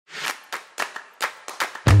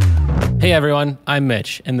Hey everyone, I'm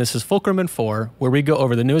Mitch, and this is Fulcrum in 4, where we go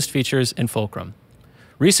over the newest features in Fulcrum.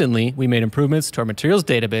 Recently, we made improvements to our materials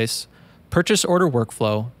database, purchase order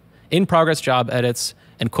workflow, in-progress job edits,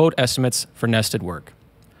 and quote estimates for nested work.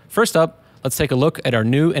 First up, let's take a look at our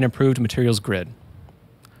new and improved materials grid.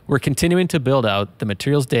 We're continuing to build out the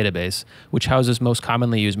materials database, which houses most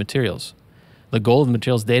commonly used materials. The goal of the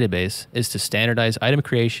materials database is to standardize item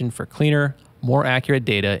creation for cleaner, more accurate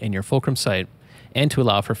data in your Fulcrum site, and to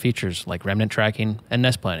allow for features like remnant tracking and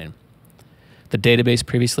nest planning. The database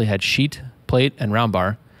previously had sheet, plate, and round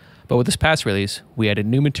bar, but with this past release, we added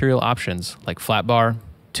new material options like flat bar,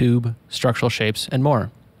 tube, structural shapes, and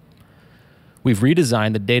more. We've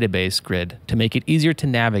redesigned the database grid to make it easier to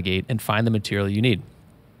navigate and find the material you need.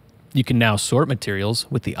 You can now sort materials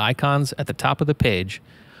with the icons at the top of the page,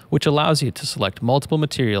 which allows you to select multiple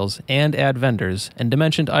materials and add vendors and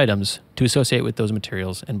dimensioned items to associate with those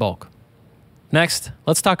materials in bulk. Next,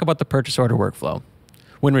 let's talk about the purchase order workflow.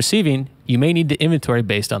 When receiving, you may need to inventory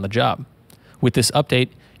based on the job. With this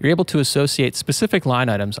update, you're able to associate specific line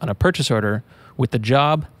items on a purchase order with the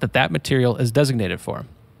job that material is designated for.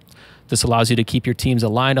 This allows you to keep your teams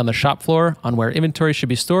aligned on the shop floor on where inventory should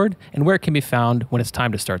be stored and where it can be found when it's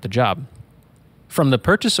time to start the job. From the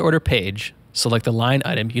purchase order page, select the line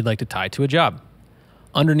item you'd like to tie to a job.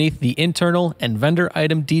 Underneath the internal and vendor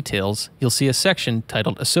item details, you'll see a section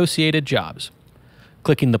titled Associated Jobs.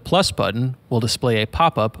 Clicking the plus button will display a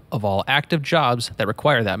pop-up of all active jobs that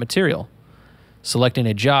require that material. Selecting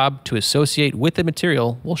a job to associate with the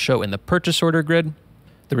material will show in the purchase order grid,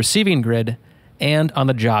 the receiving grid, and on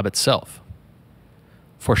the job itself.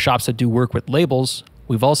 For shops that do work with labels,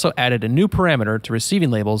 we've also added a new parameter to receiving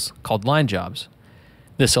labels called line jobs.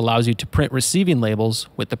 This allows you to print receiving labels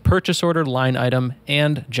with the purchase order line item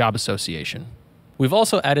and job association. We've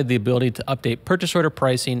also added the ability to update purchase order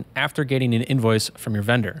pricing after getting an invoice from your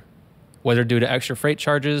vendor. Whether due to extra freight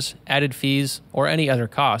charges, added fees, or any other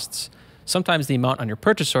costs, sometimes the amount on your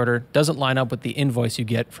purchase order doesn't line up with the invoice you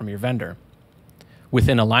get from your vendor.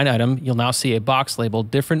 Within a line item, you'll now see a box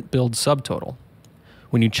labeled Different Billed Subtotal.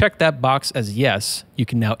 When you check that box as yes, you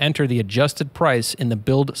can now enter the adjusted price in the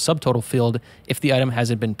Billed Subtotal field if the item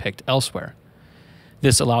hasn't been picked elsewhere.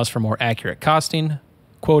 This allows for more accurate costing,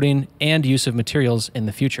 quoting, and use of materials in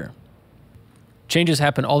the future. Changes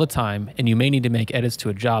happen all the time, and you may need to make edits to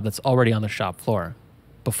a job that's already on the shop floor.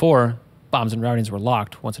 Before, BOMs and routings were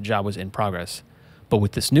locked once a job was in progress, but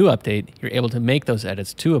with this new update, you're able to make those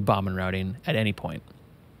edits to a BOM and routing at any point.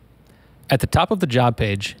 At the top of the job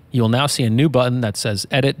page, you'll now see a new button that says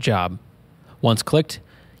Edit Job. Once clicked,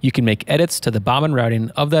 you can make edits to the BOM and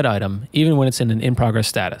routing of that item even when it's in an in-progress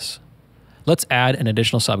status. Let's add an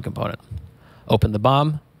additional subcomponent. Open the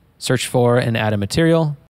BOM, search for and add a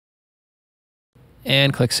material,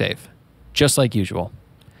 and click Save, just like usual.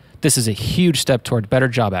 This is a huge step toward better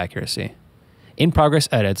job accuracy. In-progress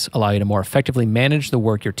edits allow you to more effectively manage the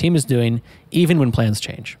work your team is doing, even when plans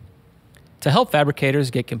change. To help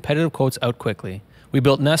fabricators get competitive quotes out quickly, we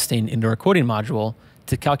built nesting into our quoting module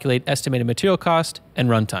to calculate estimated material cost and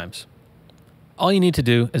run times. All you need to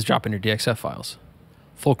do is drop in your DXF files.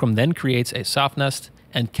 Fulcrum then creates a soft nest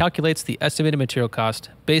and calculates the estimated material cost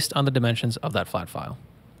based on the dimensions of that flat file.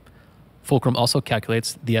 Fulcrum also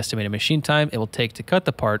calculates the estimated machine time it will take to cut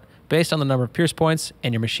the part based on the number of pierce points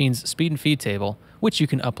and your machine's speed and feed table, which you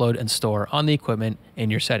can upload and store on the equipment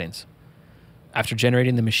in your settings. After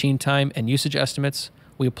generating the machine time and usage estimates,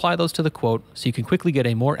 we apply those to the quote so you can quickly get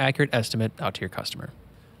a more accurate estimate out to your customer.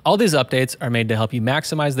 All these updates are made to help you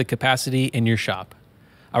maximize the capacity in your shop.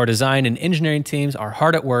 Our design and engineering teams are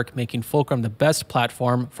hard at work making Fulcrum the best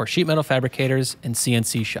platform for sheet metal fabricators and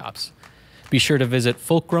CNC shops. Be sure to visit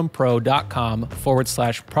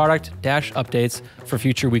fulcrumpro.com/product-updates for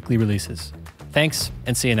future weekly releases. Thanks,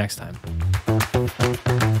 and see you next time.